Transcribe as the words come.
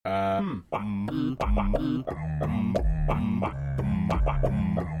Like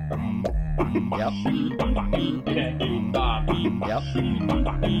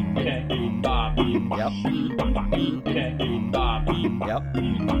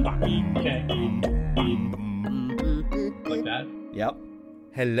that? Yep.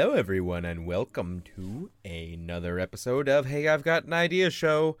 Hello, everyone, and welcome to another episode of Hey, I've Got an Idea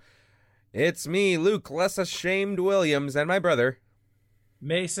show. It's me, Luke, less ashamed Williams, and my brother,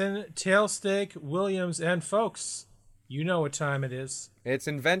 Mason, Tailsteak, Williams, and folks, you know what time it is. It's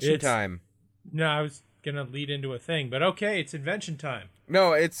invention time. No, I was going to lead into a thing, but okay, it's invention time.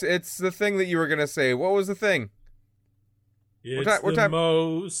 No, it's the thing that you were going to say. What was the thing? It's the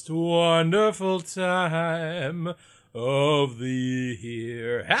most wonderful time of the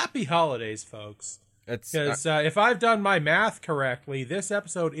year. Happy holidays, folks. Because if I've done my math correctly, this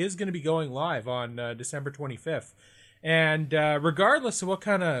episode is going to be going live on December 25th. And regardless of what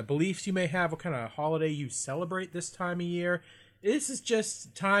kind of beliefs you may have, what kind of holiday you celebrate this time of year, this is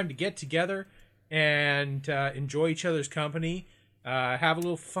just time to get together and enjoy each other's company, have a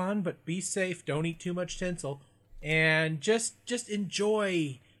little fun, but be safe. Don't eat too much tinsel, and just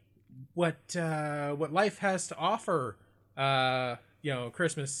enjoy what life has to offer.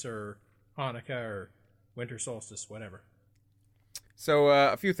 Christmas or Hanukkah or winter solstice, whatever. So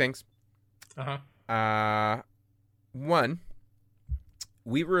a few things. Uh-huh. One,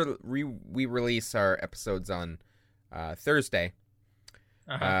 we release our episodes on Thursday.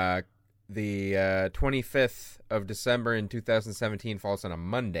 Uh-huh. The 25th of December in 2017 falls on a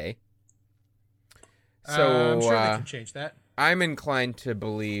Monday. So I'm sure they can change that. I'm inclined to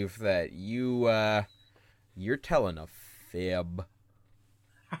believe that you're telling a fib.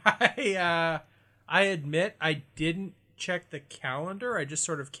 I admit I didn't check the calendar. I just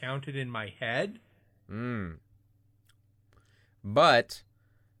sort of counted in my head. But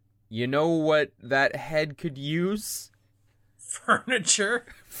you know what that head could use? Furniture.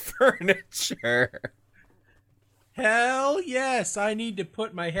 Furniture. Hell yes, I need to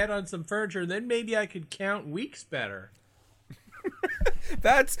put my head on some furniture, then maybe I could count weeks better.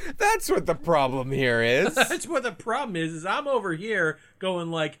 That's what the problem here is. That's what the problem is I'm over here going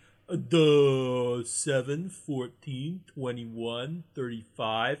like, 7, 14, 21,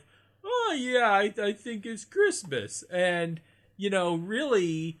 35. Oh yeah, I think it's Christmas. And,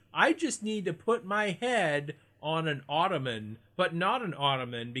 really, I just need to put my head on an ottoman, but not an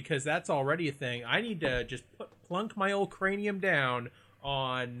ottoman because that's already a thing. I need to just plunk my old cranium down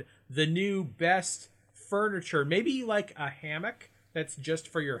on the new best furniture. Maybe like a hammock that's just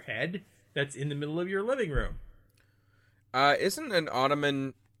for your head that's in the middle of your living room. Isn't an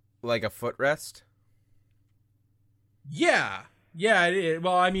ottoman like a footrest? Yeah, it is.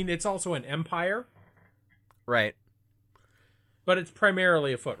 Well, I mean, it's also an empire. Right. But it's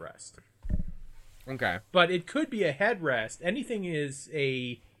primarily a footrest. Okay. But it could be a headrest. Anything is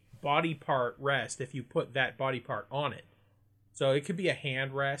a body part rest if you put that body part on it. So it could be a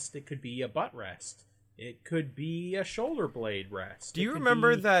hand rest. It could be a butt rest. It could be a shoulder blade rest. Do you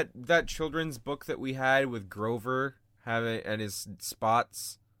remember that children's book that we had with Grover and his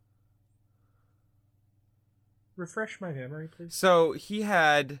spots? Refresh my memory, please. So he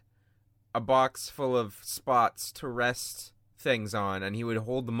had a box full of spots to rest things on, and he would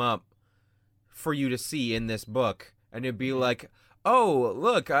hold them up for you to see in this book, and it'd be like, oh,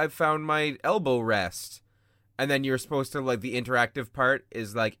 look, I found my elbow rest. And then you're supposed to, like, the interactive part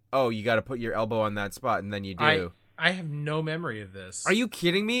is like, oh, you got to put your elbow on that spot, and then you do. I have no memory of this. Are you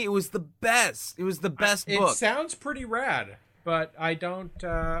kidding me? It was the best. It was the best book. It sounds pretty rad, but I don't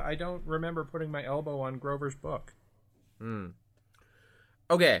remember putting my elbow on Grover's book.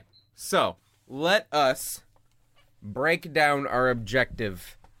 Okay, so let us break down our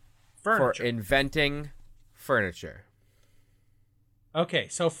objective for inventing furniture. Okay,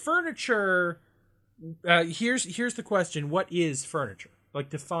 so furniture. Here's the question: what is furniture?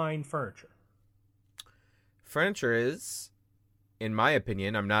 Like, define furniture. Furniture is, in my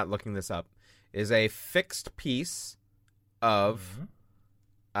opinion, I'm not looking this up, is a fixed piece of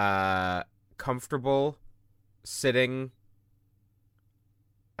comfortable sitting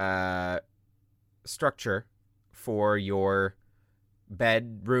structure for your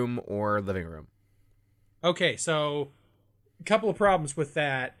bedroom or living room. Okay, so a couple of problems with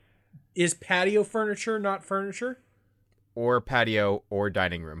that. Is patio furniture not furniture? Or patio or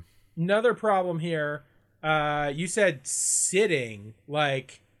dining room. Another problem here, you said sitting,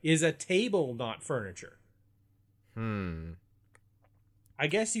 like, is a table not furniture? I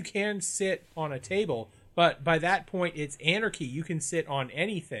guess you can sit on a table, but by that point, it's anarchy. You can sit on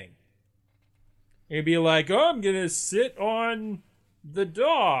anything. You'd be like, oh, I'm going to sit on the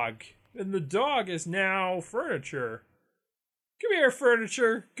dog. and the dog is now furniture. Come here,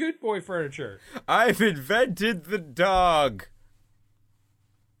 furniture. Good boy, furniture. I've invented the dog.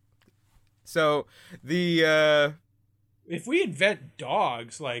 So, if we invent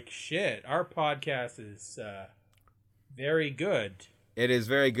dogs, like shit, our podcast is very good. It is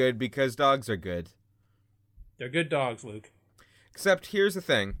very good because dogs are good. They're good dogs, Luke. Except, here's the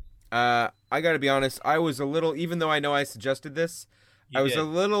thing. I gotta be honest, I was a little, even though I know I suggested this, I was a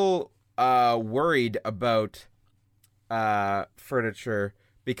little worried about furniture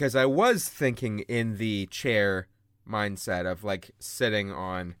because I was thinking in the chair mindset of like sitting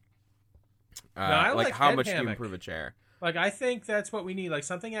on like how much do you improve a chair? Like, I think that's what we need, like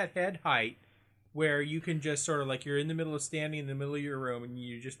something at head height where you can just sort of like, you're in the middle of standing in the middle of your room and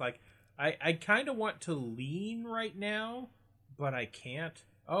you just like, I kind of want to lean right now, but I can't.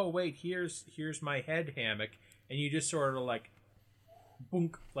 Oh wait, here's my head hammock, and you just sort of like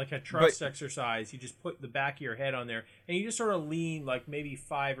boonk, like a trust exercise. You just put the back of your head on there, and you just sort of lean like maybe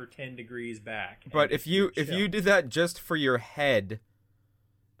 5 or 10 degrees back. But if you do that just for your head,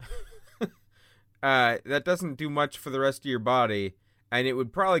 that doesn't do much for the rest of your body, and it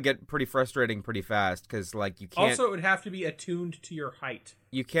would probably get pretty frustrating pretty fast because like you can't. Also, it would have to be attuned to your height.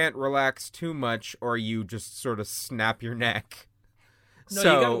 You can't relax too much, or you just sort of snap your neck. No,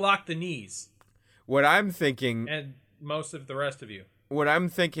 you gotta lock the knees. What I'm thinking, and most of the rest of you. What I'm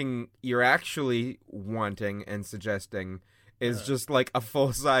thinking you're actually wanting and suggesting is just like a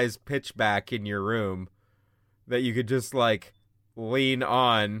full-size pitchback in your room that you could just like lean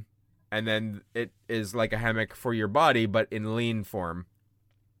on, and then it is like a hammock for your body, but in lean form.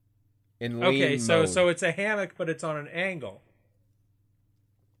 In lean mode. So it's a hammock, but it's on an angle.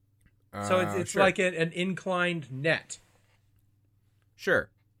 So it's sure. Like an inclined net. Sure.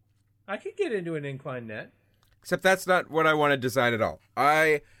 I could get into an inclined net. Except that's not what I want to design at all.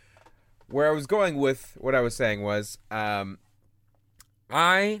 Where I was going with what I was saying was, I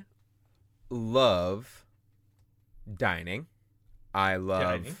love dining. I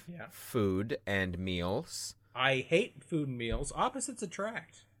love food and meals. I hate food and meals. Opposites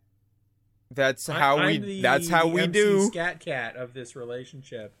attract. That's how we do. Scat cat of this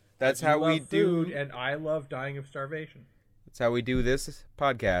relationship. That's how we do. Food and I love dying of starvation. That's how we do this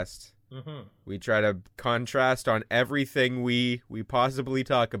podcast. Mm-hmm. We try to contrast on everything we possibly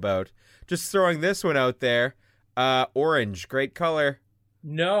talk about. Just throwing this one out there. Orange, great color.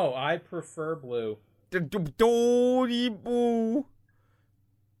 No, I prefer blue.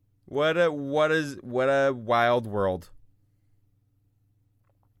 What a wild world.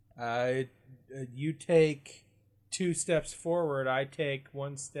 You take 2 steps forward, I take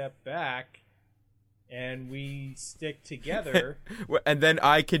 1 step back. And we stick together. And then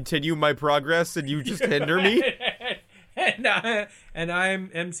I continue my progress and you just hinder me? and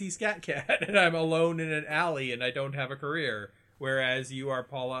I'm MC Scat Cat, and I'm alone in an alley and I don't have a career. Whereas you are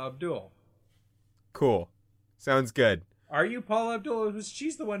Paula Abdul. Cool. Sounds good. Are you Paula Abdul?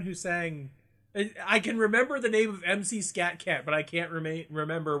 She's the one who sang... I can remember the name of MC Scat Cat, but I can't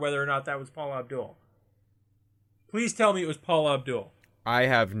remember whether or not that was Paula Abdul. Please tell me it was Paula Abdul. I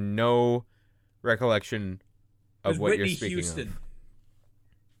have no recollection of what Whitney you're speaking Houston. of.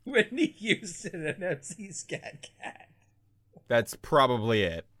 Whitney Houston and MC Scat Cat. That's probably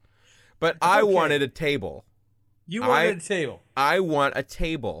it. But I wanted a table. You wanted a table. I want a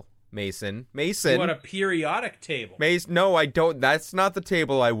table, Mason. You want a periodic table. Mason, no, I don't. That's not the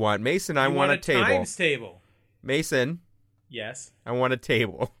table I want. Mason, I want a table. Times table. Mason. Yes. I want a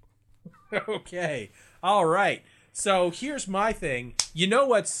table. Okay. All right. So here's my thing. You know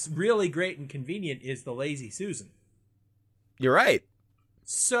what's really great and convenient is the Lazy Susan. You're right.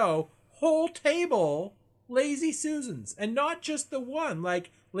 So, whole table Lazy Susans. And not just the one.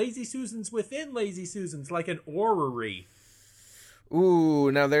 Like, Lazy Susans within Lazy Susans. Like an orrery. Ooh,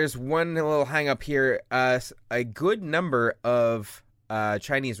 now there's one little hang up here. A good number of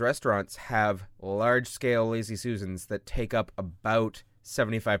Chinese restaurants have large-scale Lazy Susans that take up about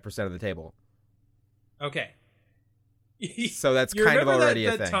 75% of the table. Okay. So that's kind of already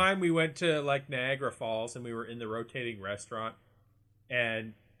a thing. You remember that time we went to like Niagara Falls and we were in the rotating restaurant,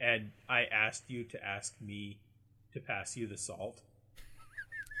 and I asked you to ask me to pass you the salt?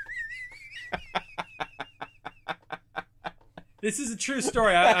 This is a true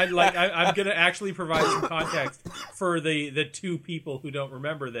story. I'm gonna actually provide some context for the 2 people who don't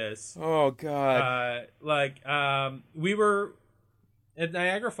remember this. Oh God! We were at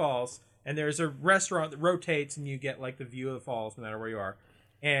Niagara Falls. And there's a restaurant that rotates and you get like the view of the falls no matter where you are.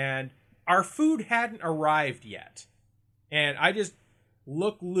 And our food hadn't arrived yet. And I just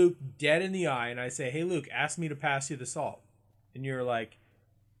look Luke dead in the eye and I say, "Hey Luke, ask me to pass you the salt." And you're like,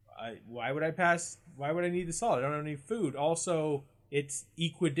 why would I need the salt? I don't have any food. Also, it's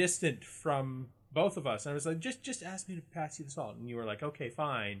equidistant from both of us. And I was like, just ask me to pass you the salt. And you were like, okay,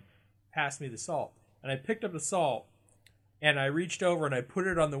 fine, pass me the salt. And I picked up the salt, and I reached over and I put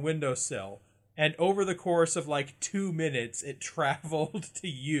it on the windowsill. And over the course of like 2 minutes, it traveled to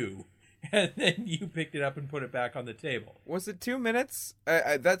you. And then you picked it up and put it back on the table. Was it 2 minutes?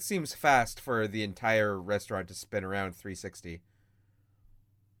 That seems fast for the entire restaurant to spin around 360.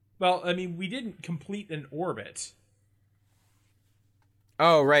 Well, I mean, we didn't complete an orbit.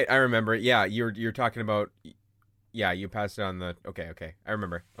 Oh, right. I remember. Yeah, you're talking about... Yeah, you passed it on the... Okay. I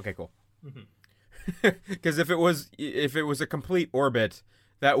remember. Okay, cool. Because if it was a complete orbit,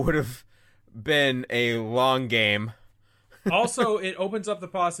 that would have been a long game. Also, it opens up the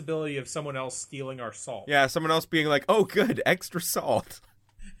possibility of someone else stealing our salt. Yeah, someone else being like, oh, good, extra salt.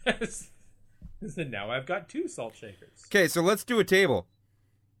 So now I've got 2 salt shakers. Okay, so let's do a table.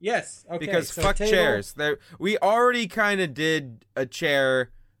 Yes, okay. Because so fuck chairs. We already kind of did a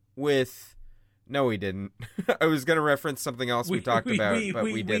chair with... No, we didn't. I was going to reference something else we talked about, but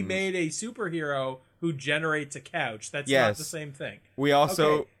we didn't. We made a superhero who generates a couch. That's not the same thing. We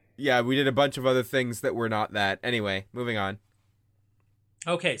also... Okay. Yeah, we did a bunch of other things that were not that. Anyway, moving on.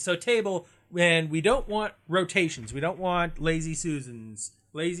 Okay, so table, and we don't want rotations. We don't want lazy Susans.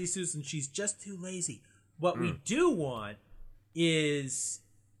 Lazy Susan, she's just too lazy. What we do want is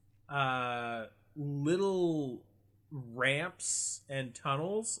little ramps and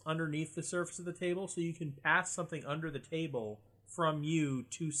tunnels underneath the surface of the table so you can pass something under the table from you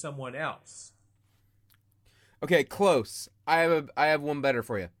to someone else. Okay, close. I have one better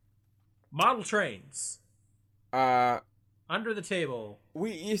for you. Model trains. Under the table.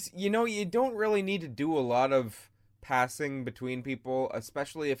 You don't really need to do a lot of passing between people,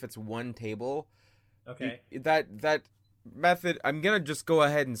 especially if it's one table. Okay. That method, I'm gonna just go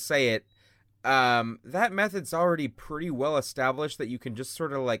ahead and say it. That method's already pretty well established that you can just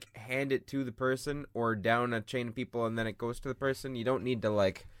sort of like hand it to the person or down a chain of people and then it goes to the person. You don't need to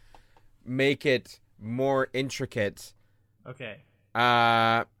like make it more intricate. Okay.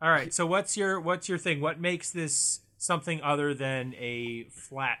 All right. So what's your thing? What makes this something other than a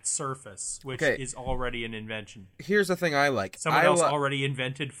flat surface, which is already an invention? Here's the thing I like. Someone else already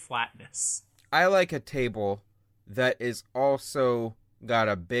invented flatness. I like a table that is also got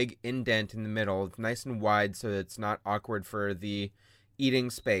a big indent in the middle. It's nice and wide so that it's not awkward for the eating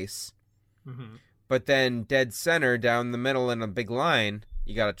space. Mm-hmm. But then dead center down the middle in a big line,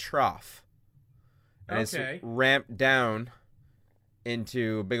 you got a trough. And it's ramped down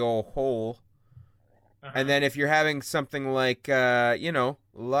into a big old hole. Uh-huh. And then if you're having something like,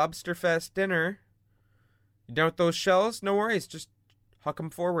 Lobster Fest dinner, you don't want those shells? No worries. Just huck them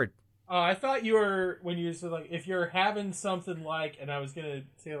forward. I thought you were, when you said, like, if you're having something like, and I was going to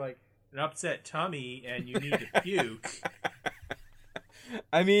say, like, an upset tummy and you need to puke.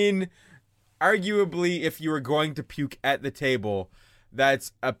 I mean, arguably, if you were going to puke at the table,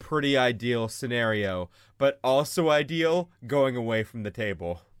 that's a pretty ideal scenario, but also ideal going away from the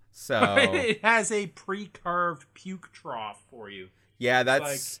table. So it has a pre-carved puke trough for you. Yeah,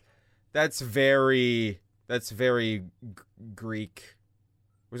 that's very Greek.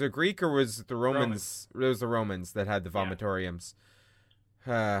 Was it Greek or was it the Romans? It was the Romans that had the vomitoriums.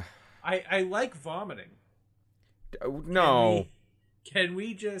 I like vomiting. No. Can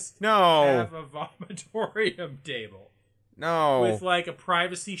we just have a vomitorium table? No. With like a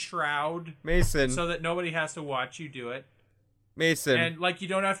privacy shroud. Mason. So that nobody has to watch you do it. Mason. And like you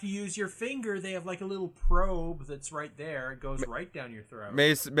don't have to use your finger. They have like a little probe that's right there. It goes right down your throat.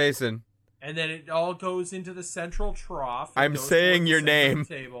 Mason. And then it all goes into the central trough. I'm saying your name.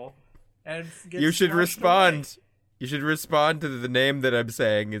 Table and you should respond. Away. You should respond to the name that I'm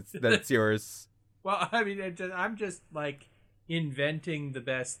saying. That's yours. Well, I mean, I'm just like inventing the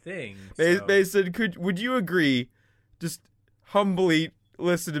best thing. So. Mason, would you agree? Just humbly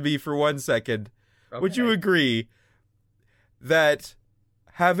listen to me for 1 second. Okay. Would you agree that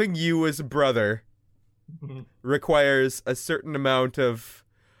having you as a brother requires a certain amount of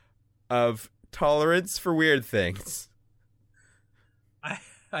tolerance for weird things?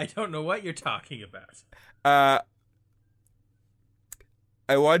 I don't know what you're talking about.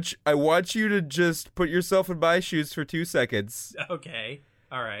 I want you to just put yourself in my shoes for 2 seconds. Okay.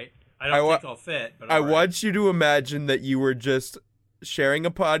 All right. I don't think I'll fit, but I want you to imagine that you were just sharing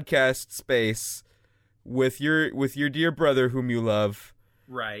a podcast space with your dear brother whom you love.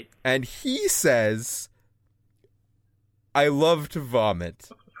 Right. And he says, "I love to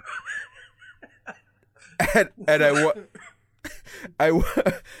vomit." and I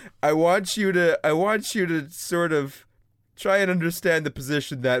want you to sort of try and understand the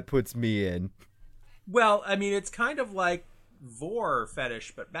position that puts me in. Well, I mean, it's kind of like vor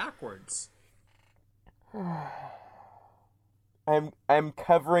fetish, but backwards. I'm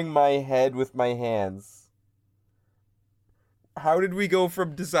covering my head with my hands. How did we go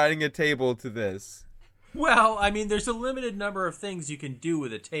from designing a table to this? Well, I mean, there's a limited number of things you can do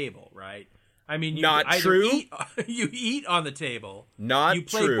with a table, right? I mean, you not true. You eat on the table. Not you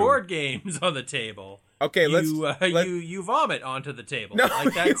play true. board games on the table. Okay, you vomit onto the table. No,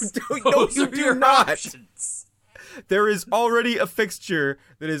 like that's, you do not. Options. There is already a fixture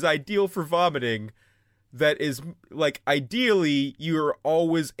that is ideal for vomiting. That is like ideally you're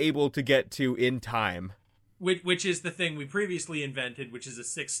always able to get to in time. Which is the thing we previously invented, which is a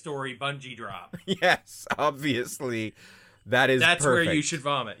 6-story bungee drop. Yes, obviously. That's perfect. Where you should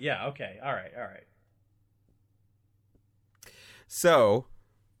vomit. Yeah, okay. All right. So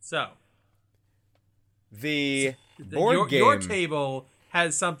the board game... Your table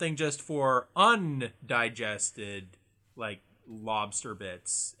has something just for undigested, like, lobster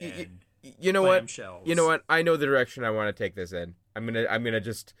bits and you know what? Shells. You know what? I know the direction I want to take this in. I'm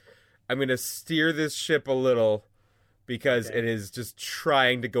gonna steer this ship a little because it is just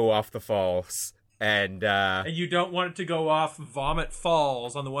trying to go off the falls. And you don't want it to go off Vomit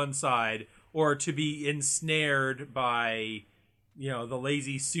Falls on the one side, or to be ensnared by, the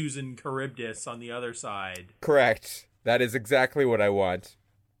lazy Susan Charybdis on the other side. Correct. That is exactly what I want.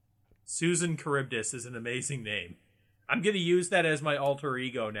 Susan Charybdis is an amazing name. I'm going to use that as my alter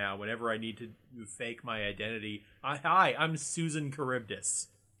ego now whenever I need to fake my identity. Hi, I'm Susan Charybdis.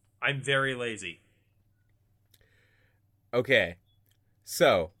 I'm very lazy. Okay.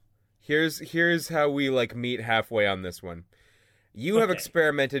 So, here's how we meet halfway on this one. You have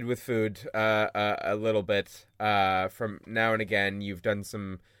experimented with food a little bit from now and again. You've done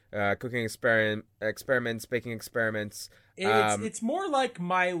some cooking experiments, baking experiments. It's more like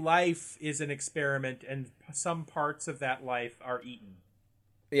my life is an experiment, and some parts of that life are eaten.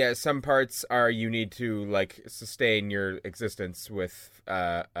 Yeah, some parts are you need to sustain your existence with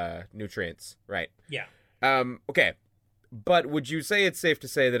nutrients, right? Yeah. Okay. But would you say it's safe to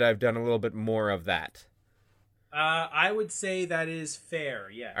say that I've done a little bit more of that? I would say that is fair,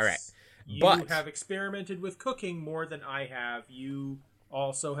 yes. All right. You have experimented with cooking more than I have. You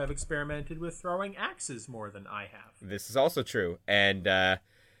also have experimented with throwing axes more than I have. This is also true. And,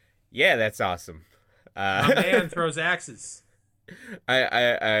 yeah, that's awesome. A man throws axes.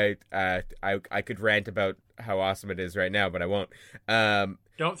 I could rant about how awesome it is right now, but I won't.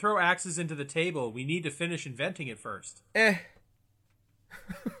 Don't throw axes into the table. We need to finish inventing it first.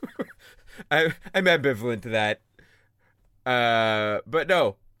 I'm ambivalent to that. But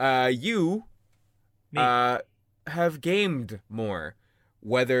no, you have gamed more,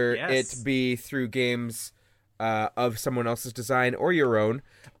 whether it be through games of someone else's design or your own.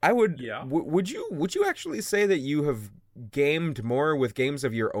 I would. Yeah. Would you actually say that you have gamed more with games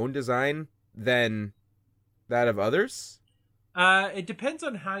of your own design than that of others? It depends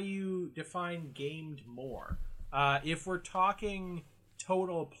on how you define gamed more. If we're talking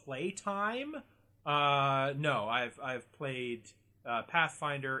total playtime, no, I've played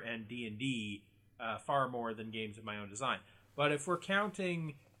Pathfinder and D&D far more than games of my own design. But if we're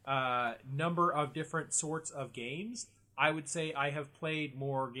counting number of different sorts of games, I would say I have played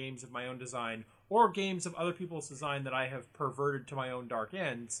more games of my own design or games of other people's design that I have perverted to my own dark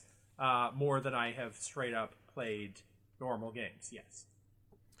ends more than I have straight up played normal games. Yes.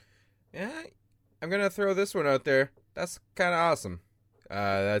 Yeah, I'm gonna throw this one out there. That's kind of awesome.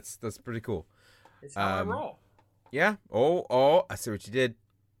 That's pretty cool. It's how I roll. Yeah. Oh! I see what you did.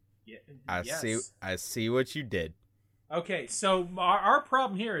 Yeah. I see what you did. Okay, so our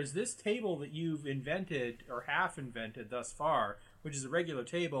problem here is this table that you've invented or half invented thus far, which is a regular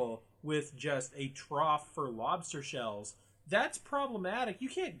table with just a trough for lobster shells. That's problematic. You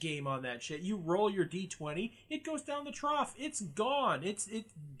can't game on that shit. You roll your D20, it goes down the trough. It's gone. It's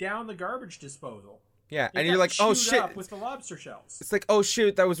down the garbage disposal. Yeah, and you're like, oh shit, up with the lobster shells. It's like, oh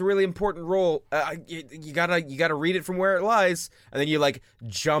shoot, that was a really important roll. You gotta read it from where it lies, and then you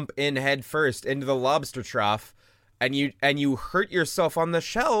jump in head first into the lobster trough, and you hurt yourself on the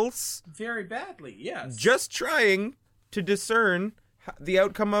shells very badly. Yes, just trying to discern the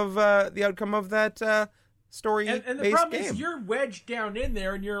outcome of that story. And the problem is you're wedged down in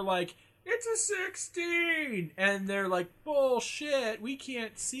there, and you're like, it's a 16! And they're like, bullshit, we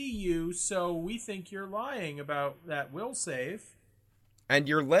can't see you, so we think you're lying about that will save. And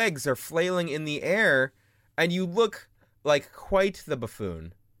your legs are flailing in the air, and you look like quite the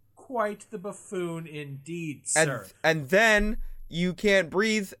buffoon. Quite the buffoon indeed, sir. And then you can't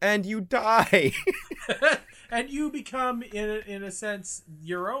breathe, and you die. and you become, in a sense,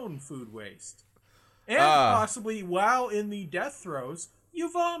 your own food waste. And possibly, while in the death throes,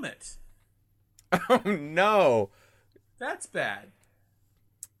 you vomit. Oh, no. That's bad.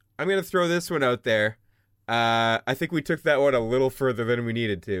 I'm going to throw this one out there. I think we took that one a little further than we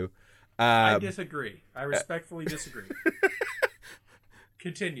needed to. I disagree. I respectfully disagree.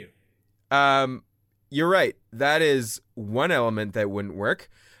 Continue. You're right. That is one element that wouldn't work.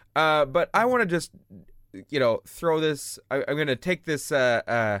 But I want to just, throw this. I'm going to take this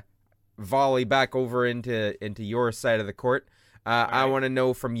volley back over into your side of the court. Right. I want to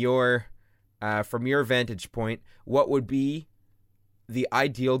know from your vantage point, what would be the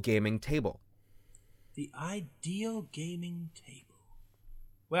ideal gaming table? The ideal gaming table.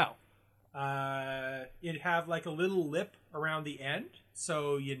 Well, it'd have like a little lip around the end,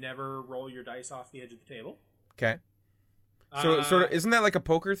 so you never roll your dice off the edge of the table. Okay. So sort of, isn't that like a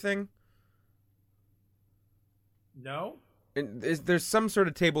poker thing? No. There's some sort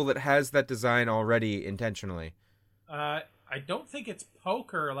of table that has that design already intentionally. I don't think it's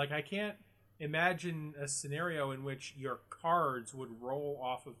poker. Like, I can't imagine a scenario in which your cards would roll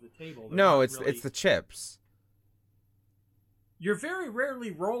off of the table. No, it's the chips. You're very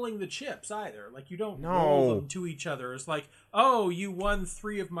rarely rolling the chips either. Like, you don't roll them to each other. It's like, oh, you won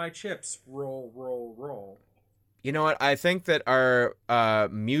 3 of my chips. Roll, roll, roll. You know what? I think that our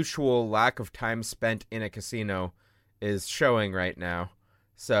mutual lack of time spent in a casino is showing right now.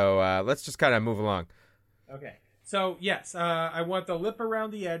 So let's just kind of move along. Okay. So, yes, I want the lip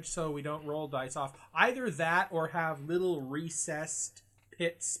around the edge so we don't roll dice off. Either that or have little recessed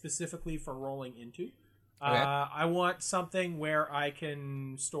pits specifically for rolling into. Okay. I want something where I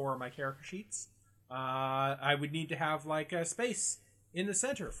can store my character sheets. I would need to have like a space in the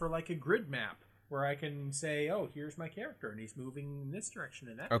center for like a grid map where I can say, oh, here's my character and he's moving in this direction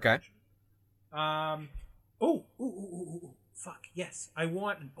and that direction. Fuck, yes. I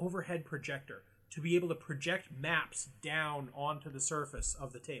want an overhead projector to be able to project maps down onto the surface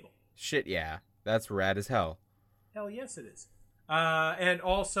of the table. Shit, yeah. That's rad as hell. Hell yes, it is. And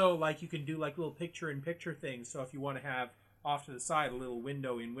also, like, you can do, like, little picture-in-picture things. So if you want to have, off to the side, a little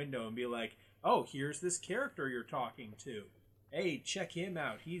window and be like, oh, here's this character you're talking to. Hey, check him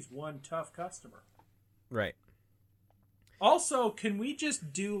out. He's one tough customer. Right. Also, can we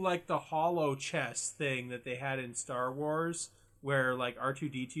just do, like, the hollow chess thing that they had in Star Wars, where, like,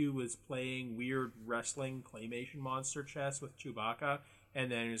 R2-D2 was playing weird wrestling claymation monster chess with Chewbacca,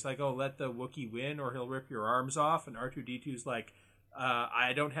 and then it's like, oh, let the Wookiee win or he'll rip your arms off, and R2-D2's like,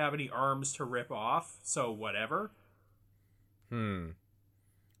 I don't have any arms to rip off, so whatever.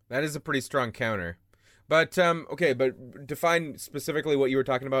 That is a pretty strong counter. But, okay, but define specifically what you were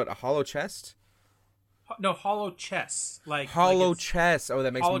talking about, a hollow chest? No, hollow chess. Hollow chess. Oh,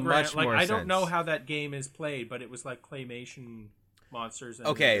 that makes much more sense. I don't know how that game is played, but it was like claymation monsters. And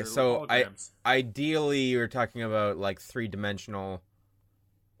okay, so ideally you're talking about like 3-dimensional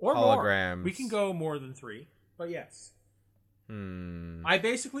or holograms. More. We can go more than 3, but yes. I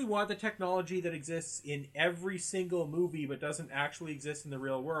basically want the technology that exists in every single movie but doesn't actually exist in the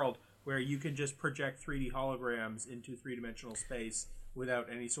real world, where you can just project 3D holograms into 3-dimensional space without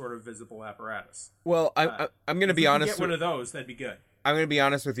any sort of visible apparatus. Well, I'm going to be honest. If we get one of those, that'd be good. I'm going to be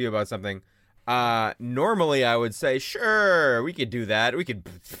honest with you about something. Normally, I would say, sure, we could do that. We could,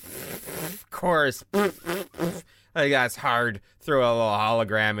 of course. I think that's hard. Throw a little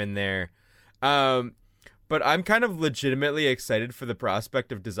hologram in there. But I'm kind of legitimately excited for the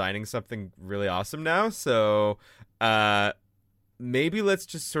prospect of designing something really awesome now. So, maybe let's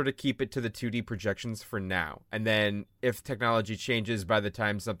just sort of keep it to the 2D projections for now. And then if technology changes by the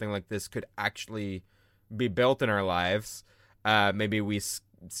time something like this could actually be built in our lives, maybe we,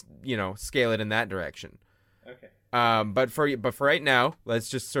 scale it in that direction. Okay. But for right now, let's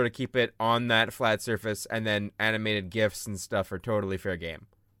just sort of keep it on that flat surface, and then animated GIFs and stuff are totally fair game.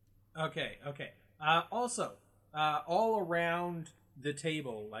 Okay. Also, all around the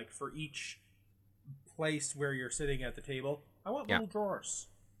table, like for each place where you're sitting at the table, I want little drawers.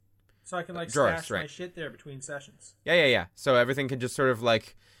 So I can stash my shit there between sessions. Yeah. So everything can just sort of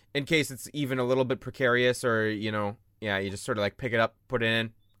like, in case it's even a little bit precarious or, you just sort of like pick it up, put it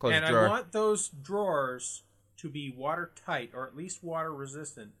in, close the drawer. And I want those drawers to be watertight or at least water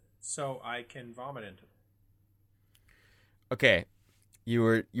resistant so I can vomit into them. Okay. You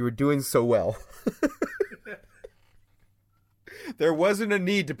were doing so well. There wasn't a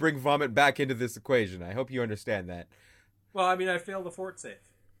need to bring vomit back into this equation. I hope you understand that. Well, I mean, I failed a fort save.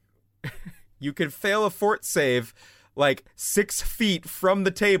 You can fail a fort save like 6 feet from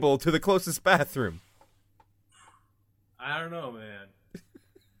the table to the closest bathroom. I don't know, man.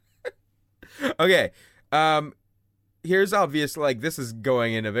 Okay. Here's obvious, like, this is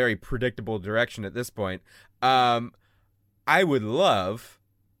going in a very predictable direction at this point. I would love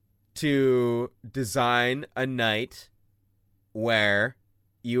to design a night where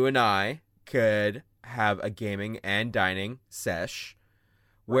you and I could have a gaming and dining sesh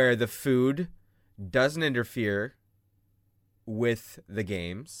where the food doesn't interfere with the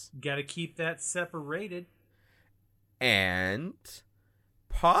games. Gotta keep that separated. And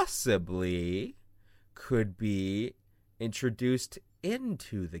possibly could be introduced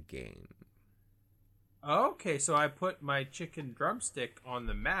into the game. Okay, so I put my chicken drumstick on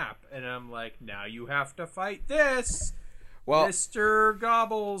the map, and I'm like, now you have to fight this. Well, Mr.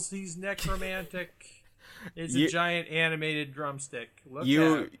 Gobbles, he's necromantic. It's a giant animated drumstick.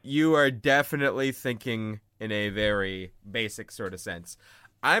 You are definitely thinking in a very basic sort of sense.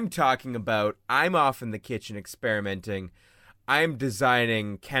 I'm talking about, I'm off in the kitchen experimenting. I'm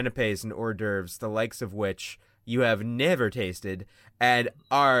designing canapes and hors d'oeuvres, the likes of which you have never tasted, and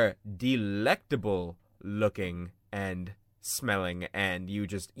are delectable looking and smelling, and you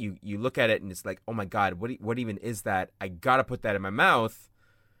look at it and it's like, oh my god, what even is that? I gotta put that in my mouth,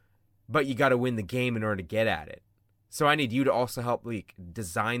 but you gotta win the game in order to get at it. So I need you to also help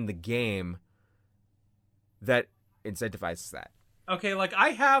design the game that incentivizes that. Okay, like I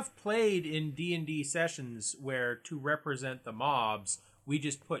have played in D&D sessions where to represent the mobs, we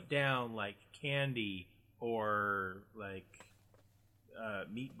just put down like candy or like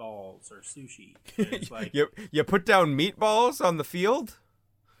meatballs or sushi. It's like you put down meatballs on the field?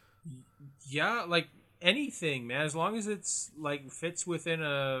 Yeah, like anything, man. As long as it's like fits within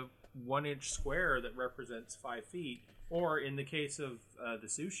a 1-inch square that represents 5 feet, or in the case of the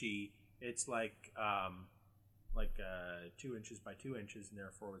sushi, it's like 2 inches by 2 inches, and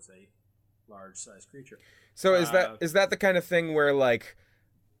therefore it's a large size creature. So is that the kind of thing where like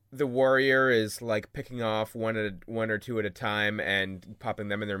the warrior is like picking off one or two at a time and popping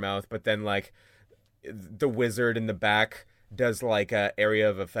them in their mouth, but then like the wizard in the back does like a area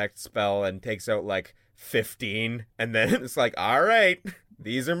of effect spell and takes out like 15, and then it's like, all right,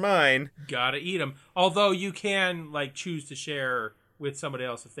 these are mine. Gotta eat them. Although you can like choose to share with somebody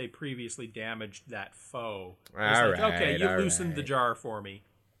else if they previously damaged that foe. Okay, you loosened the jar for me.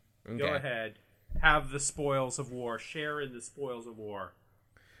 Okay. Go ahead. Have the spoils of war. Share in the spoils of war.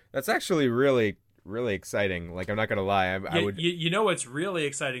 That's actually really, really exciting. Like, I'm not gonna lie, I would. You know what's really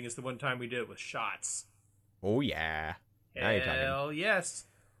exciting is the one time we did it with shots. Oh yeah. Hell yes.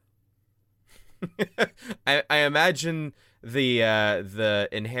 I imagine the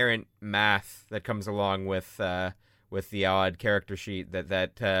inherent math that comes along with the odd character sheet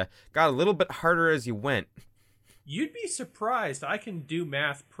that got a little bit harder as you went. You'd be surprised. I can do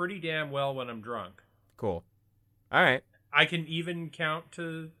math pretty damn well when I'm drunk. Cool. All right. I can even count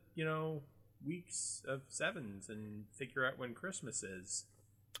to, weeks of sevens and figure out when Christmas is.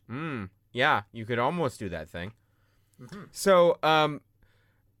 Yeah, you could almost do that thing. Mm-hmm. So,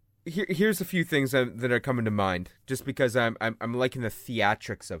 here's a few things that are coming to mind, just because I'm liking the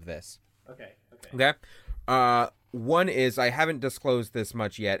theatrics of this. Okay. One is, I haven't disclosed this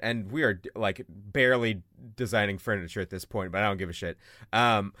much yet, and we are like barely designing furniture at this point, but I don't give a shit.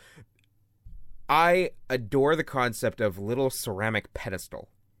 I adore the concept of little ceramic pedestal,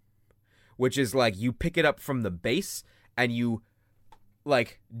 which is like you pick it up from the base and you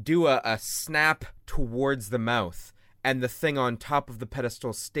like do a snap towards the mouth, and the thing on top of the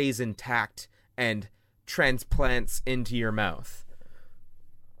pedestal stays intact and transplants into your mouth.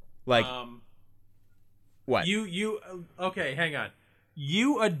 Like, what? Okay, hang on.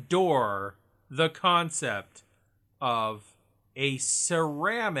 You adore the concept of a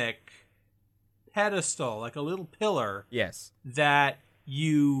ceramic pedestal, like a little pillar. Yes. That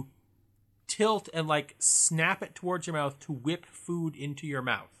you tilt and like snap it towards your mouth to whip food into your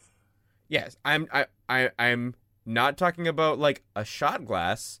mouth. Yes, I'm not talking about like a shot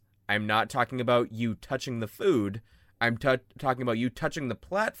glass. I'm not talking about you touching the food. I'm talking about you touching the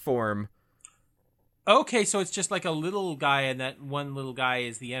platform. Okay, so it's just like a little guy, and that one little guy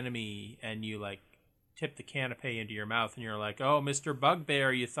is the enemy, and you like tip the canapé into your mouth, and you're like, "Oh, Mr.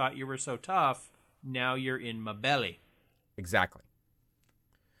 Bugbear, you thought you were so tough. Now you're in my belly." Exactly.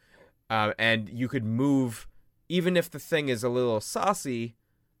 And you could move, even if the thing is a little saucy,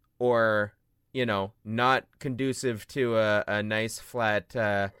 or not conducive to a nice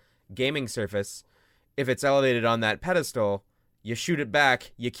flat gaming surface. If it's elevated on that pedestal, you shoot it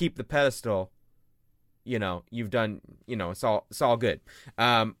back. You keep the pedestal. You've done, it's all good.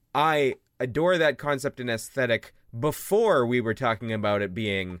 I adore that concept and aesthetic before we were talking about it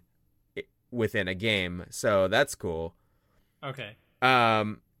being within a game. So that's cool. Okay.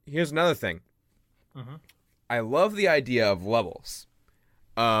 Here's another thing. Mm-hmm. I love the idea of levels.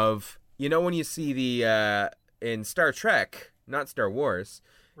 Of, when you see the in Star Trek, not Star Wars,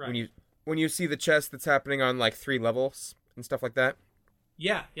 right. when you see the chess that's happening on like 3 levels and stuff like that.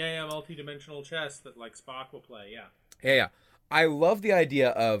 Yeah, multi-dimensional chess that like Spock will play. Yeah. I love the idea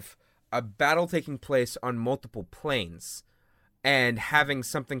of a battle taking place on multiple planes and having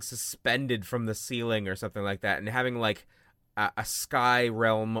something suspended from the ceiling or something like that, and having like a sky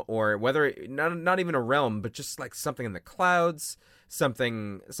realm, or whether not even a realm, but just like something in the clouds,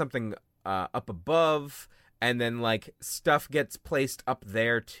 something up above, and then like stuff gets placed up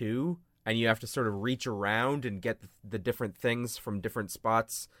there too, and you have to sort of reach around and get the different things from different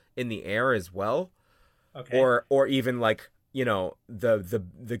spots in the air as well. Okay. Or even like,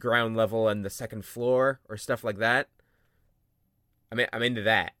 the ground level and the second floor or stuff like that. I'm into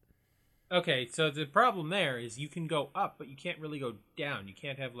that. Okay, so the problem there is you can go up, but you can't really go down. You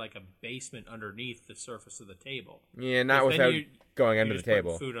can't have like a basement underneath the surface of the table. Yeah, not without going under the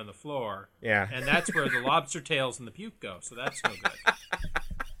table. Food on the floor. Yeah, and that's where the lobster tails and the puke go. So that's no good.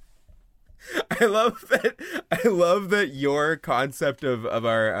 I love that your concept of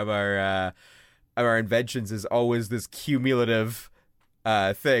our inventions is always this cumulative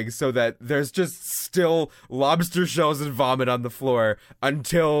thing, so that there's just still lobster shells and vomit on the floor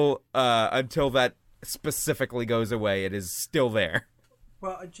until that specifically goes away. It is still there.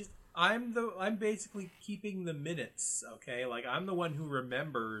 Well, I'm basically keeping the minutes, okay? Like, I'm the one who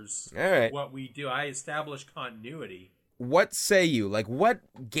remembers what we do. I establish continuity. What say you? Like, what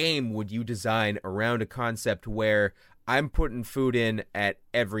game would you design around a concept where I'm putting food in at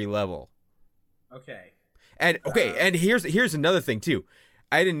every level? Okay. And here's another thing too.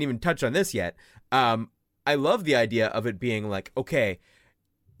 I didn't even touch on this yet. I love the idea of it being like, okay,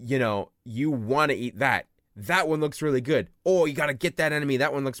 you want to eat that. That one looks really good. Oh, you got to get that enemy.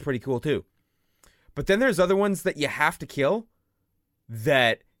 That one looks pretty cool too. But then there's other ones that you have to kill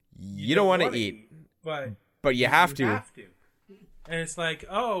that you don't want to eat. But you have to. And it's like,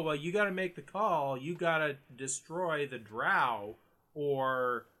 oh, well, you got to make the call. You got to destroy the drow,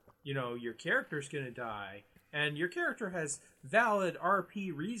 or, your character's going to die. And your character has valid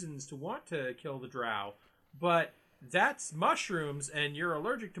RP reasons to want to kill the drow. But that's mushrooms, and you're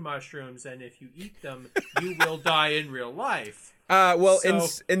allergic to mushrooms, and if you eat them, you will die in real life.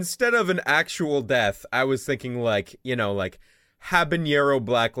 Instead of an actual death, I was thinking like, like habanero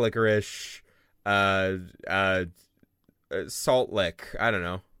black licorice, salt lick. I don't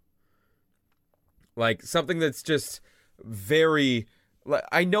know. Like something that's just very...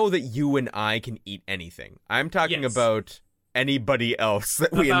 I know that you and I can eat anything. I'm talking about anybody else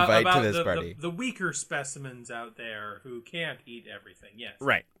that we invite to this party. The weaker specimens out there who can't eat everything, yes.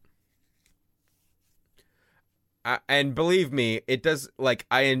 Right. And believe me, it does, like,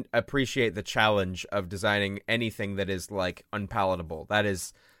 I appreciate the challenge of designing anything that is, like, unpalatable. That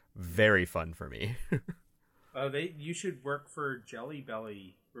is very fun for me. You should work for Jelly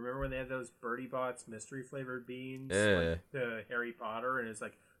Belly. Remember when they had those Birdie Bots mystery flavored beans, like the Harry Potter, and it's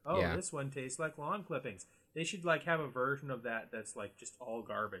like, this one tastes like lawn clippings. They should like have a version of that that's like just all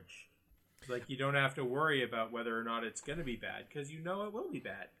garbage. Like you don't have to worry about whether or not it's going to be bad because it will be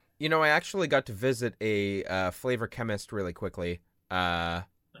bad. I actually got to visit a flavor chemist really quickly for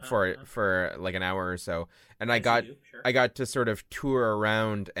like an hour or so, and I got to sort of tour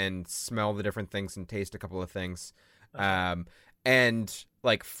around and smell the different things and taste a couple of things. And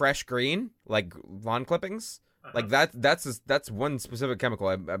like fresh green, like lawn clippings, like that's one specific chemical.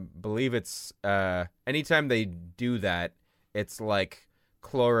 I believe it's anytime they do that, it's like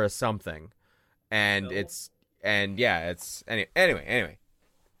chlora something, and it's anyway.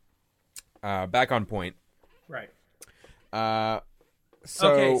 Back on point. Right.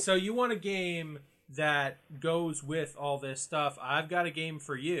 So you want a game that goes with all this stuff? I've got a game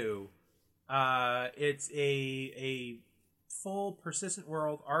for you. It's a full persistent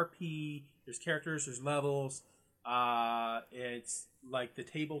world RP. There's characters, there's levels. It's like the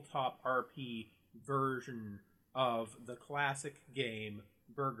tabletop RP version of the classic game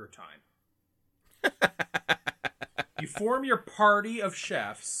Burger Time. You form your party of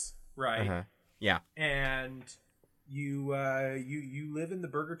chefs, right? Uh-huh. Yeah. And you live in the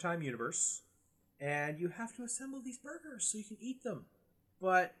Burger Time universe, and you have to assemble these burgers so you can eat them.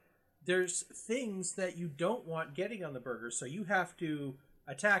 But there's things that you don't want getting on the burger, so you have to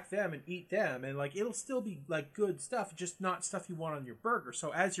attack them and eat them, and like it'll still be like good stuff, just not stuff you want on your burger.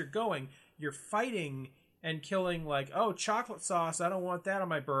 So as you're going, you're fighting and killing like, oh, chocolate sauce, I don't want that on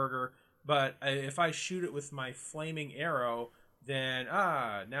my burger, but if I shoot it with my flaming arrow, then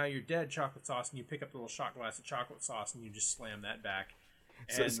now you're dead, chocolate sauce, and you pick up a little shot glass of chocolate sauce and you just slam that back.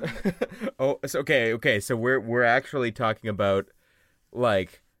 And okay. So we're actually talking about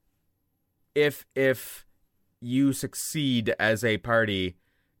like if you succeed as a party,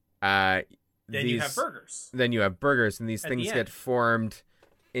 then you have burgers. Then you have burgers, and these things get formed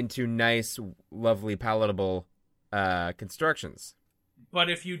into nice, lovely, palatable constructions. But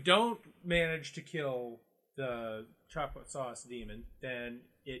if you don't manage to kill the chocolate sauce demon, then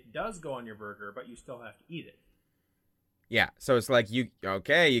it does go on your burger, but you still have to eat it. Yeah, so it's like you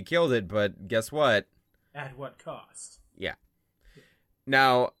killed it, but guess what? At what cost? Yeah.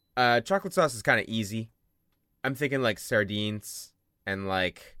 Now, chocolate sauce is kind of easy. I'm thinking like sardines and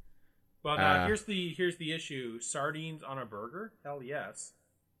like. Well, now here's the issue: sardines on a burger? Hell yes.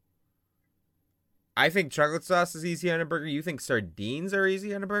 I think chocolate sauce is easy on a burger. You think sardines are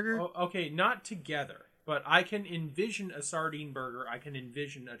easy on a burger? Oh, okay, not together, but I can envision a sardine burger. I can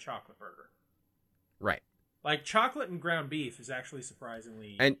envision a chocolate burger. Right. Like chocolate and ground beef is actually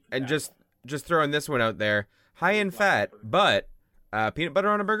surprisingly. And just throwing this one out there, high in fat, but peanut butter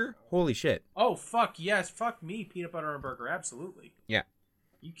on a burger? Holy shit. Oh fuck yes, fuck me, peanut butter on a burger, absolutely. Yeah.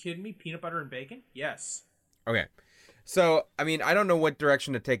 You kidding me? Peanut butter and bacon? Yes. Okay. So, I mean, I don't know what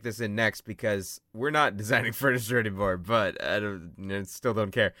direction to take this in next because we're not designing furniture anymore, but I still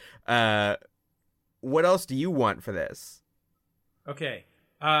don't care. What else do you want for this? Okay.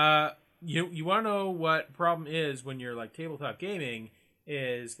 You want to know what problem is when you're like tabletop gaming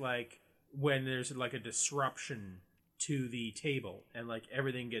is like when there's like a disruption to the table and like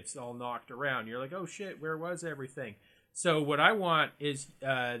everything gets all knocked around. You're like, oh shit, where was everything? So what I want is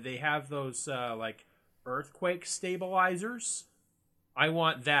they have those like earthquake stabilizers. I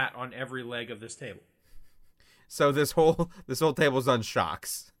want that on every leg of this table. So this whole table's on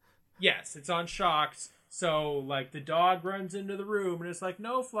shocks. Yes, it's on shocks. So like the dog runs into the room and it's like,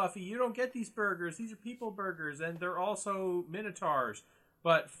 no, Fluffy, you don't get these burgers. These are people burgers, and they're also minotaurs.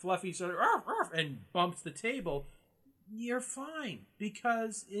 But Fluffy sort of arf, arf, and bumps the table. You're fine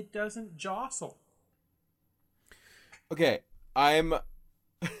because it doesn't jostle. Okay, I'm.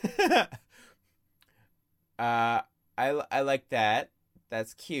 I like that.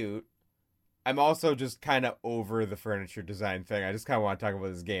 That's cute. I'm also just kind of over the furniture design thing. I just kind of want to talk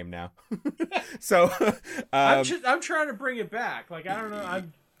about this game now. So, I'm trying to bring it back. Like I don't know.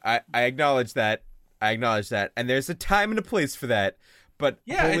 I acknowledge that. And there's a time and a place for that. But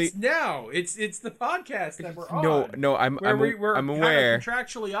yeah, it's now. It's the podcast that we're on. No, I'm aware. Kind of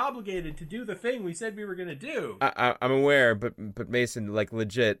contractually obligated to do the thing we said we were going to do. I'm aware, but Mason, like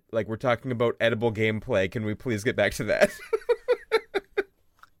legit, like we're talking about edible gameplay. Can we please get back to that?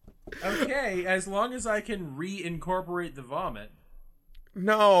 Okay, as long as I can reincorporate the vomit.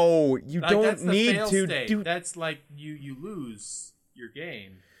 No, you don't need to do. That's like you lose your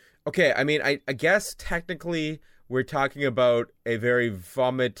game. Okay, I mean, I guess technically we're talking about a very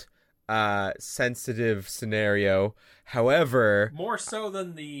vomit sensitive scenario. However, more so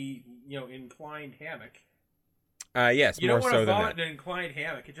than the inclined hammock. Yes, you more don't so want to than vomit that. in an inclined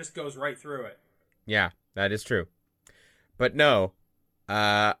hammock; it just goes right through it. Yeah, that is true. But no,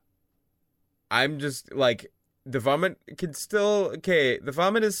 I'm just like the vomit can still. Okay, the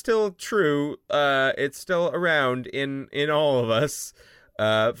vomit is still true. It's still around in all of us.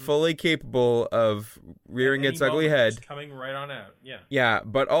 Fully capable of rearing its ugly head. Just coming right on out, yeah. Yeah,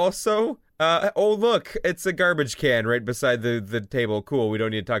 but also, oh look, it's a garbage can right beside the table. Cool, we don't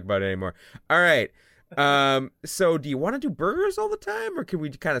need to talk about it anymore. All right, so do you want to do burgers all the time, or can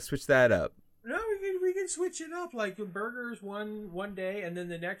we kind of switch that up? No, we can switch it up. Like burgers one day, and then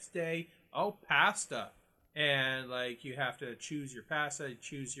the next day, pasta, and like you have to choose your pasta,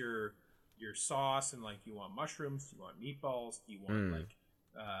 choose your sauce, and like you want mushrooms, do you want meatballs, do you want like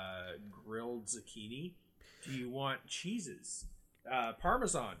grilled zucchini, do you want cheeses,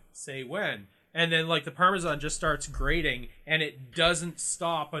 parmesan, say when, and then like the parmesan just starts grating and it doesn't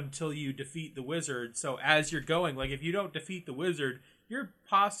stop until you defeat the wizard. So as you're going, like if you don't defeat the wizard, your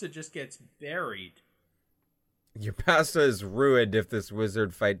pasta just gets buried. Your pasta is ruined if this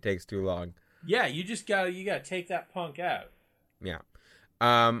wizard fight takes too long. Yeah, you gotta take that punk out. Yeah.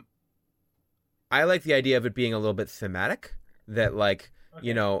 I like the idea of it being a little bit thematic, that like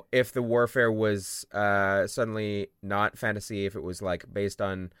okay. If the warfare was suddenly not fantasy, if it was like based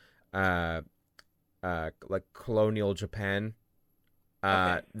on like colonial Japan,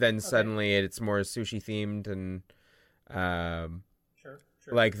 then suddenly it's more sushi themed, and sure.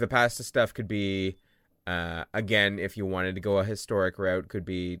 Like the pasta stuff could be again, if you wanted to go a historic route, could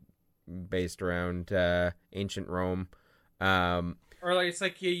be based around ancient Rome. Or like it's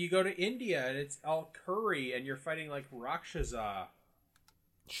like you go to India and it's all curry and you're fighting like Rakshasa.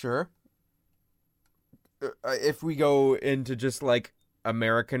 Sure. If we go into just like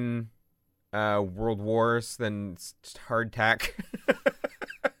American world wars than hardtack.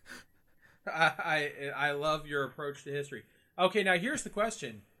 I love your approach to history. Okay, now here's the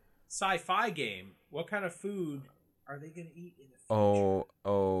question: sci-fi game. What kind of food are they going to eat in the future?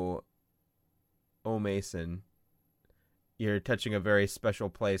 Oh, Mason, you're touching a very special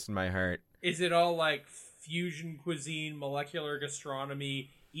place in my heart. Is it all like fusion cuisine, molecular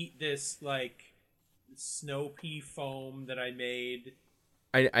gastronomy? Eat this like snow pea foam that I made.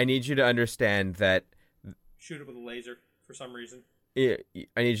 I need you to understand that. Shoot it with a laser for some reason. I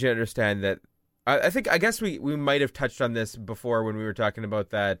need you to understand that. I guess we might have touched on this before when we were talking about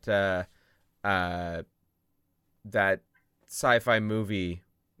that that sci-fi movie.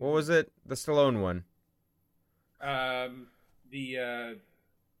 What was it? The Stallone one.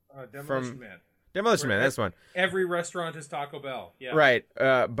 Demolition Man. Demolition Man, that's one. Every restaurant is Taco Bell. Yeah. Right.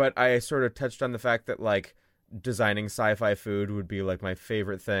 But I sort of touched on the fact that like designing sci-fi food would be like my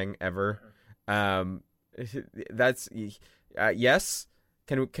favorite thing ever. That's yes.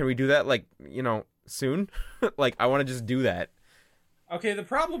 Can we do that like, soon? Like I want to just do that. Okay, the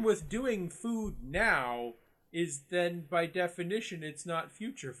problem with doing food now is then by definition it's not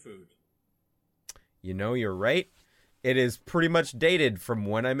future food. You're right. It is pretty much dated from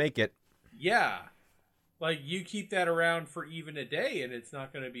when I make it. Yeah. Like you keep that around for even a day and it's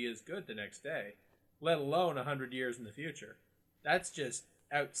not going to be as good the next day, let alone 100 years in the future. That's just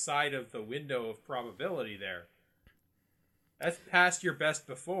outside of the window of probability there. That's past your best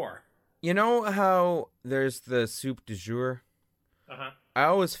before. You know how there's the soup du jour? Uh-huh. I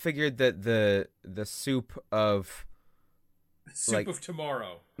always figured that the soup of soup of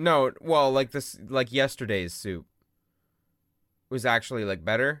tomorrow. No, well, like yesterday's soup was actually like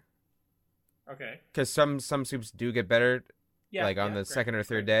better. Okay. Because some soups do get better, on the second or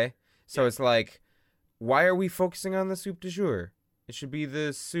third day. So it's like, why are we focusing on the soup du jour? It should be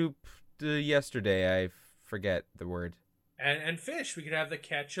the soup de yesterday. I forget the word. And fish. We could have the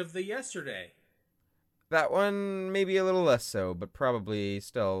catch of the yesterday. That one maybe a little less so, but probably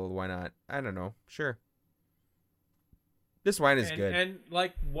still, why not? I don't know. Sure. This wine is good. And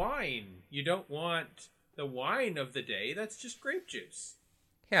like wine, you don't want the wine of the day. That's just grape juice.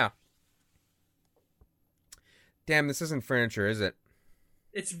 Yeah. Damn, this isn't furniture, is it?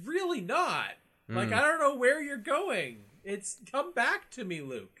 It's really not. Like, I don't know where you're going. It's come back to me,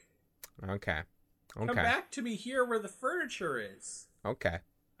 Luke. Okay. Come back to me here where the furniture is. Okay.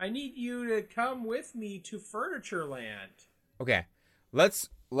 I need you to come with me to Furniture Land. Okay. Let's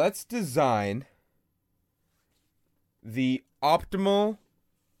design the optimal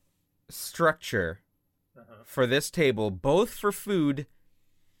structure for this table, both for food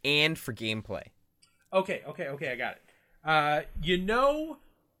and for gameplay. Okay, I got it.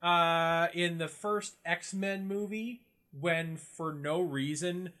 In the first X-Men movie, when for no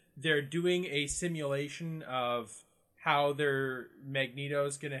reason they're doing a simulation of how their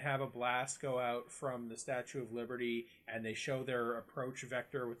Magneto's going to have a blast go out from the Statue of Liberty, and they show their approach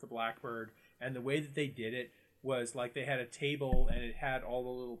vector with the Blackbird, and the way that they did it was like they had a table and it had all the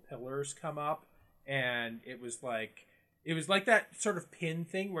little pillars come up, and it was like that sort of pin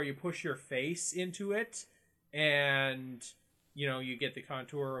thing where you push your face into it and you get the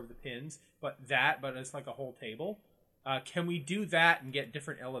contour of the pins, but it's like a whole table. Can we do that and get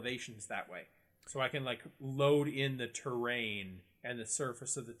different elevations that way? So I can like load in the terrain and the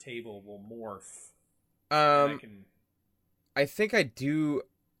surface of the table will morph. I think I do.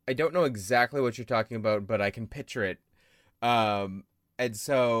 I don't know exactly what you're talking about, but I can picture it. And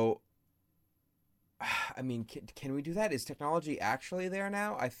so, I mean, can we do that? Is technology actually there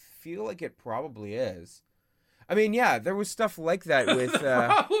now? I feel like it probably is. I mean, yeah, there was stuff like that with. The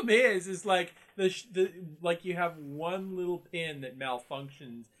problem is like like you have one little pin that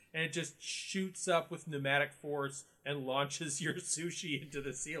malfunctions and it just shoots up with pneumatic force and launches your sushi into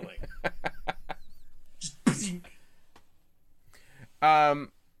the ceiling.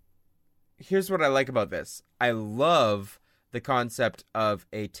 Here's what I like about this. I love the concept of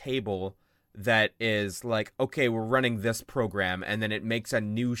a table that is like, okay, we're running this program, and then it makes a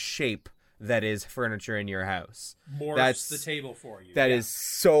new shape that is furniture in your house. Morphs the table for you. That is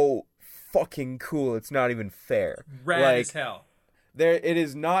so fucking cool. It's not even fair. Rad as hell. It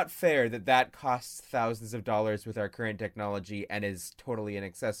is not fair that costs thousands of dollars with our current technology and is totally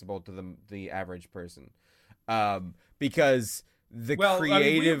inaccessible to the average person. Because the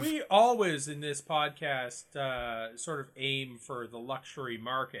creative... we always in this podcast sort of aim for the luxury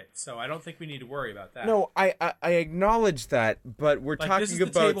market, so I don't think we need to worry about that. No, I acknowledge that, but we're talking this is the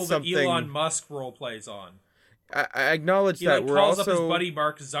about table something that Elon Musk role plays on. I acknowledge that we're calls up his buddy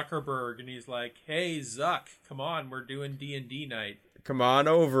Mark Zuckerberg, and he's like, "Hey Zuck, come on, we're doing D&D night." come on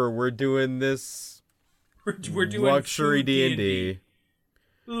over. We're doing this. We're doing luxury D&D.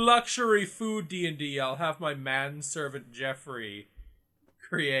 Luxury food D&D. I'll have my manservant Jeffrey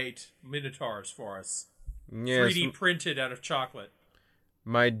create minotaurs for us. Yes. 3D printed out of chocolate.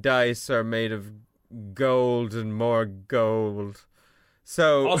 My dice are made of gold and more gold.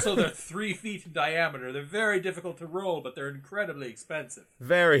 So also, they're 3 feet in diameter. They're very difficult to roll, but they're incredibly expensive.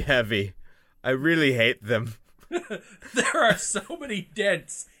 Very heavy. I really hate them. There are so many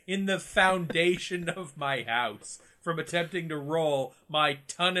dents in the foundation of my house from attempting to roll my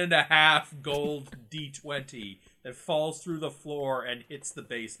 1.5-ton gold D20 that falls through the floor and hits the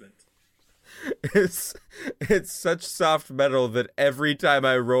basement. It's such soft metal that every time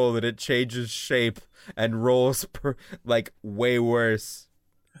I roll it changes shape and rolls way worse.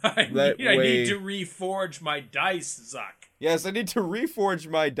 I need to reforge my dice, Zuck. Yes, I need to reforge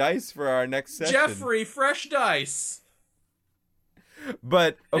my dice for our next session. Jeffrey, fresh dice.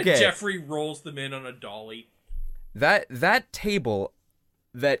 But okay, Jeffrey rolls them in on a dolly. That table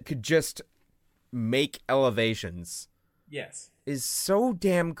that could just make elevations. Yes. Is so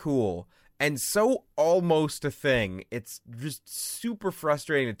damn cool. And so almost a thing. It's just super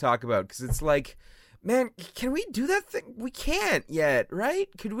frustrating to talk about because it's like, man, can we do that thing? We can't yet, right?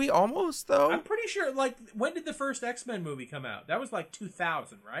 Could we almost, though? I'm pretty sure, when did the first X-Men movie come out? That was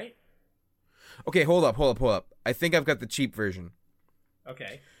 2000, right? Okay, hold up. I think I've got the cheap version.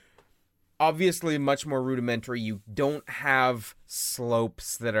 Okay. Obviously, much more rudimentary. You don't have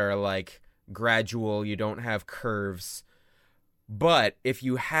slopes that are, gradual. You don't have curves. But if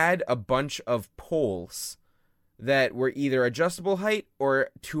you had a bunch of poles that were either adjustable height or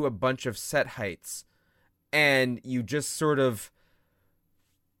to a bunch of set heights, and you just sort of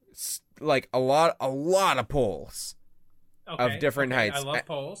a lot of poles of different heights. I love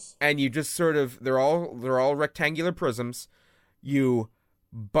poles. And you just sort of they're all rectangular prisms. You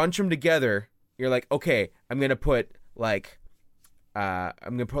bunch them together. You're like, okay, I'm gonna put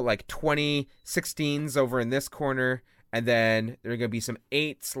 20 16s over in this corner. And then there are going to be some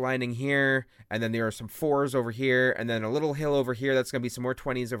 8s lining here, and then there are some 4s over here, and then a little hill over here that's going to be some more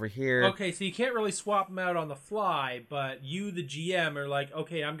 20s over here. Okay, so you can't really swap them out on the fly, but you, the GM, are like,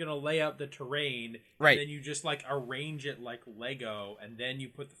 okay, I'm going to lay out the terrain, right. And then you just, arrange it like Lego, and then you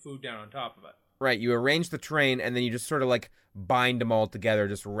put the food down on top of it. Right, you arrange the terrain, and then you just sort of, bind them all together,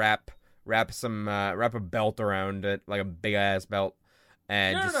 just wrap a belt around it, like a big-ass belt.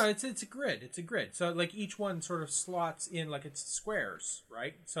 No, it's a grid. It's a grid. So each one sort of slots in it's squares,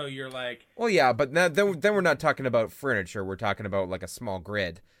 right? So you're like, well, yeah, but then we're not talking about furniture. We're talking about a small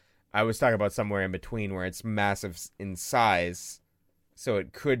grid. I was talking about somewhere in between where it's massive in size, so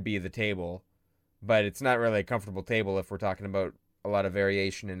it could be the table, but it's not really a comfortable table if we're talking about a lot of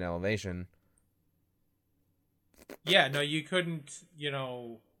variation in elevation. Yeah, no, you couldn't,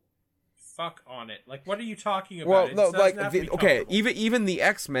 fuck on it. What are you talking about? Well, no, even the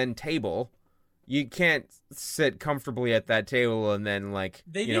X-Men table, you can't sit comfortably at that table and then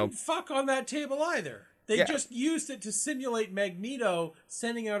they didn't fuck on that table either. They just used it to simulate Magneto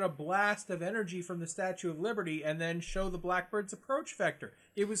sending out a blast of energy from the Statue of Liberty and then show the Blackbird's approach vector.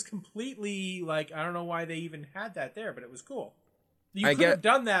 It was completely I don't know why they even had that there, but it was cool. You could have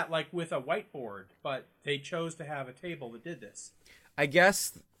done that with a whiteboard, but they chose to have a table that did this. I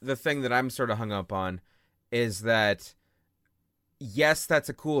guess the thing that I'm sort of hung up on is that, yes, that's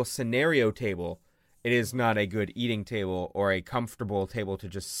a cool scenario table. It is not a good eating table or a comfortable table to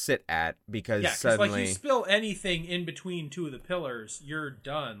just sit at because suddenly... you spill anything in between two of the pillars, you're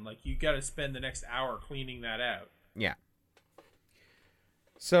done. You got to spend the next hour cleaning that out. Yeah.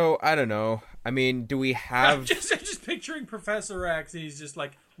 So, I don't know. I mean, do we have... I'm just picturing Professor X and he's just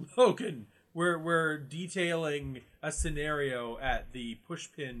like, Logan... We're detailing a scenario at the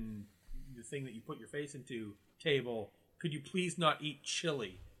pushpin, the thing that you put your face into, table. Could you please not eat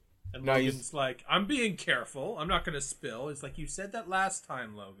chili? And Logan's like, I'm being careful. I'm not going to spill. It's like, you said that last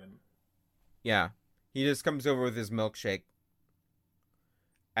time, Logan. Yeah. He just comes over with his milkshake.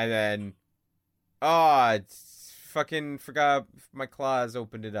 And then, it's fucking forgot my claws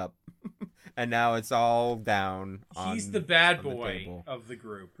opened it up. And now it's all down. He's the bad boy of the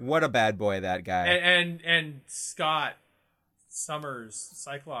group. What a bad boy, that guy. And Scott Summers,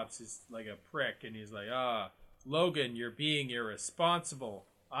 Cyclops, is like a prick, and he's like, Logan, you're being irresponsible.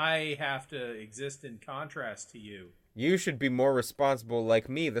 I have to exist in contrast to you. You should be more responsible like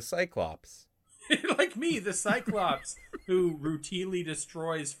me, the Cyclops. Like me, the Cyclops, who routinely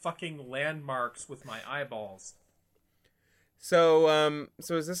destroys fucking landmarks with my eyeballs. So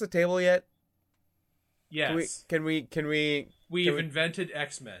is this a table yet? Yes. We've invented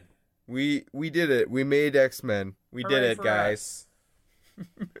X-Men. We did it. We made X-Men. We did it, guys.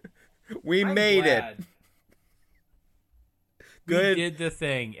 I'm made glad. it. Good. We did the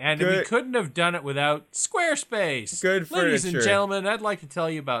thing, and we couldn't have done it without Squarespace. Good furniture. Ladies and gentlemen, I'd like to tell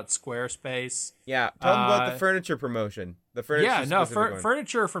you about Squarespace. Yeah, tell them about the furniture promotion. The furniture. Yeah, no,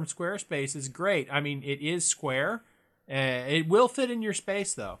 furniture from Squarespace is great. I mean, it is square. It will fit in your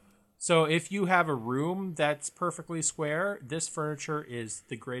space, though. So if you have a room that's perfectly square, this furniture is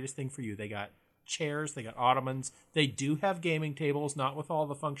the greatest thing for you. They got chairs, they got ottomans. They do have gaming tables, not with all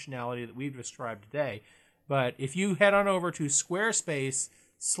the functionality that we've described today. But if you head on over to Squarespace,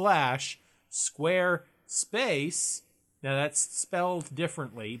 now that's spelled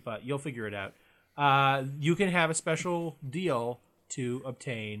differently, but you'll figure it out. You can have a special deal to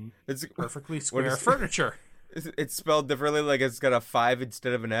obtain perfectly square furniture. It's spelled differently, like it's got a 5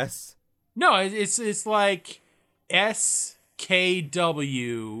 instead of an S? No, it's like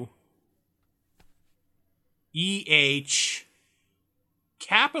SKWEH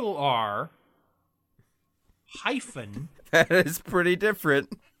capital R hyphen. That is pretty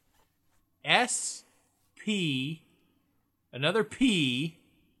different. SP, another P,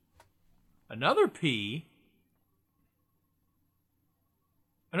 another P,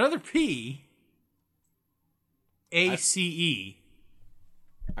 another P, ACE.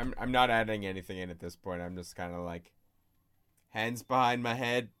 I'm not adding anything in at this point. I'm just kind of like hands behind my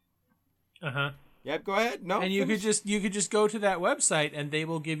head. Uh-huh. Yep, go ahead. No. And you could just go to that website and they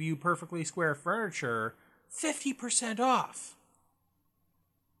will give you perfectly square furniture 50% off.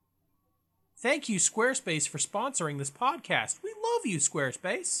 Thank you, Squarespace, for sponsoring this podcast. We love you,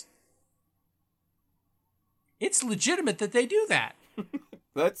 Squarespace. It's legitimate that they do that.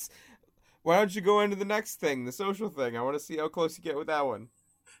 Why don't you go into the next thing, the social thing? I want to see how close you get with that one.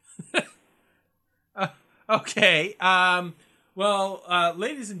 Okay. Well,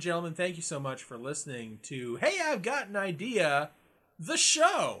 ladies and gentlemen, thank you so much for listening to Hey, I've Got an Idea, the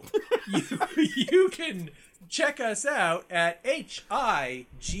show. You can check us out at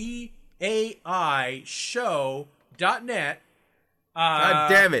higaishow.net. God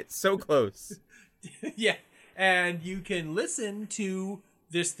damn it, so close. Yeah, and you can listen to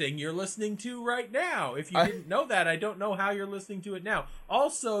this thing you're listening to right now. If you didn't know that, I don't know how you're listening to it now.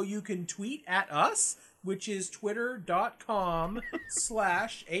 Also, you can tweet at us, which is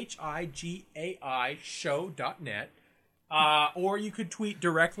twitter.com/higai show.net. Or you could tweet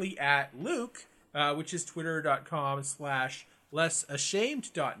directly at Luke, which is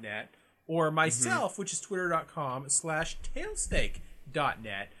twitter.com/lessashamed.net, or myself, which is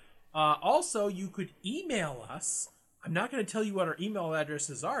twitter.com/tailsteak.net. Also, you could email us. I'm not going to tell you what our email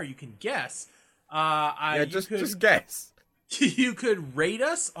addresses are. You can guess. Just guess. You could rate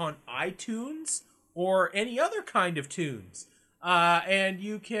us on iTunes or any other kind of tunes. And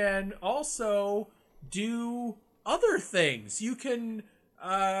you can also do other things. You can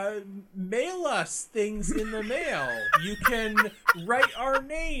mail us things in the mail. You can write our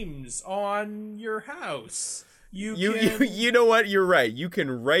names on your house. You know what? You're right. You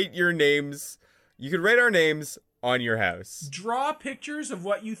can write your names. You can write our names on your house. Draw pictures of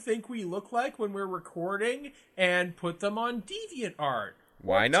what you think we look like when we're recording and put them on DeviantArt.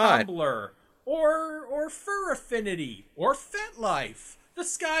 Why not? Tumblr. Or Fur Affinity. Or FetLife. The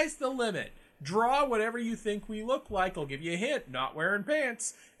sky's the limit. Draw whatever you think we look like. I'll give you a hint. Not wearing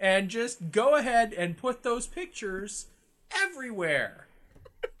pants. And just go ahead and put those pictures everywhere.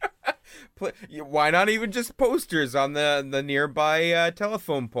 Why not even just posters on the nearby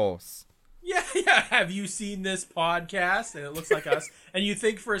telephone poles? Yeah. Have you seen this podcast? And it looks like us. And you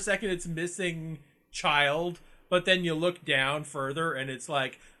think for a second it's missing child, but then you look down further and it's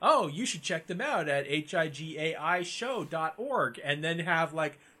like, oh, you should check them out at higaishow.org, and then have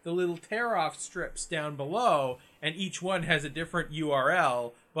like the little tear-off strips down below, and each one has a different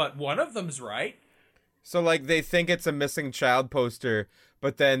URL, but one of them's right. So like they think it's a missing child poster,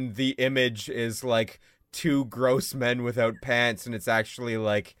 but then the image is like two gross men without pants, and it's actually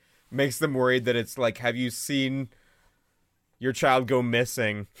like makes them worried that it's like, have you seen your child go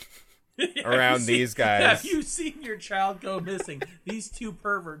missing around these guys? Have you seen your child go missing? These two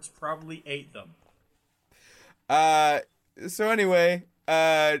perverts probably ate them. So anyway,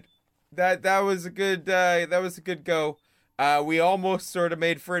 that was a good go. We almost sort of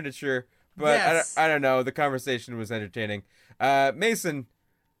made furniture, but yes. I don't know. The conversation was entertaining. Mason,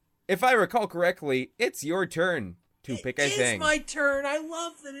 if I recall correctly, it's your turn to pick a thing. It's my turn. I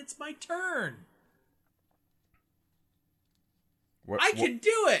love that it's my turn. I can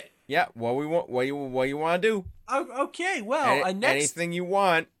do it. Yeah. What you want to do? Okay. Well, anything you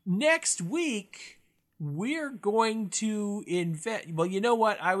want. Next week, we're going to invent. Well, you know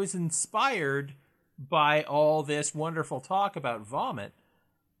what? I was inspired by all this wonderful talk about vomit.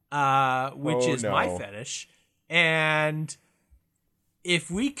 which is my fetish. And if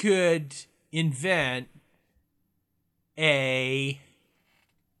we could invent a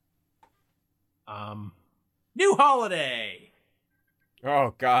new holiday.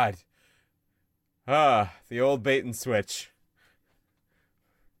 Oh, God. The old bait and switch.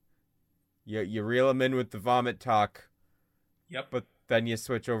 You reel them in with the vomit talk. Yep. But then you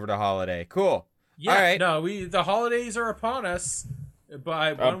switch over to holiday. Cool. Yeah. All right. No, the holidays are upon us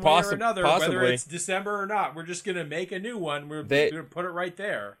by one way or another, possibly. whether it's December or not. We're just going to make a new one. We're going to put it right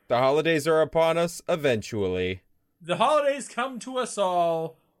there. The holidays are upon us eventually. The holidays come to us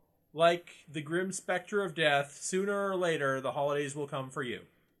all like the grim specter of death. Sooner or later, the holidays will come for you.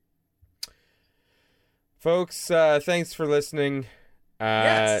 Folks, thanks for listening.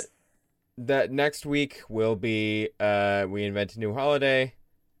 Yes. That next week will be we invent a new holiday.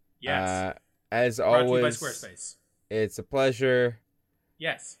 Yes. As Brought always, to you by Squarespace. It's a pleasure.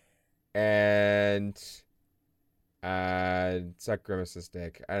 Yes. And suck Grimace's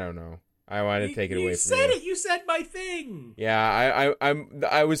dick. I don't know. I want to take it away from you. You said it. You said my thing. Yeah,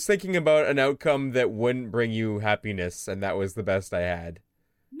 I was thinking about an outcome that wouldn't bring you happiness, and that was the best I had.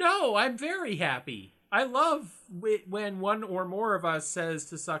 No, I'm very happy. I love when one or more of us says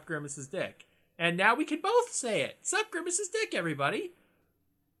to suck Grimace's dick. And now we can both say it. Suck Grimace's dick, everybody.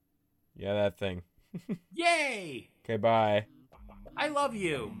 Yeah, that thing. Yay! Okay, bye. I love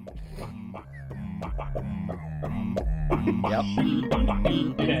you. Yep.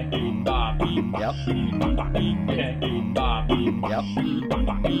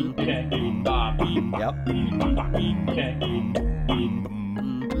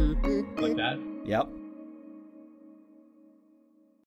 Like that? Yep.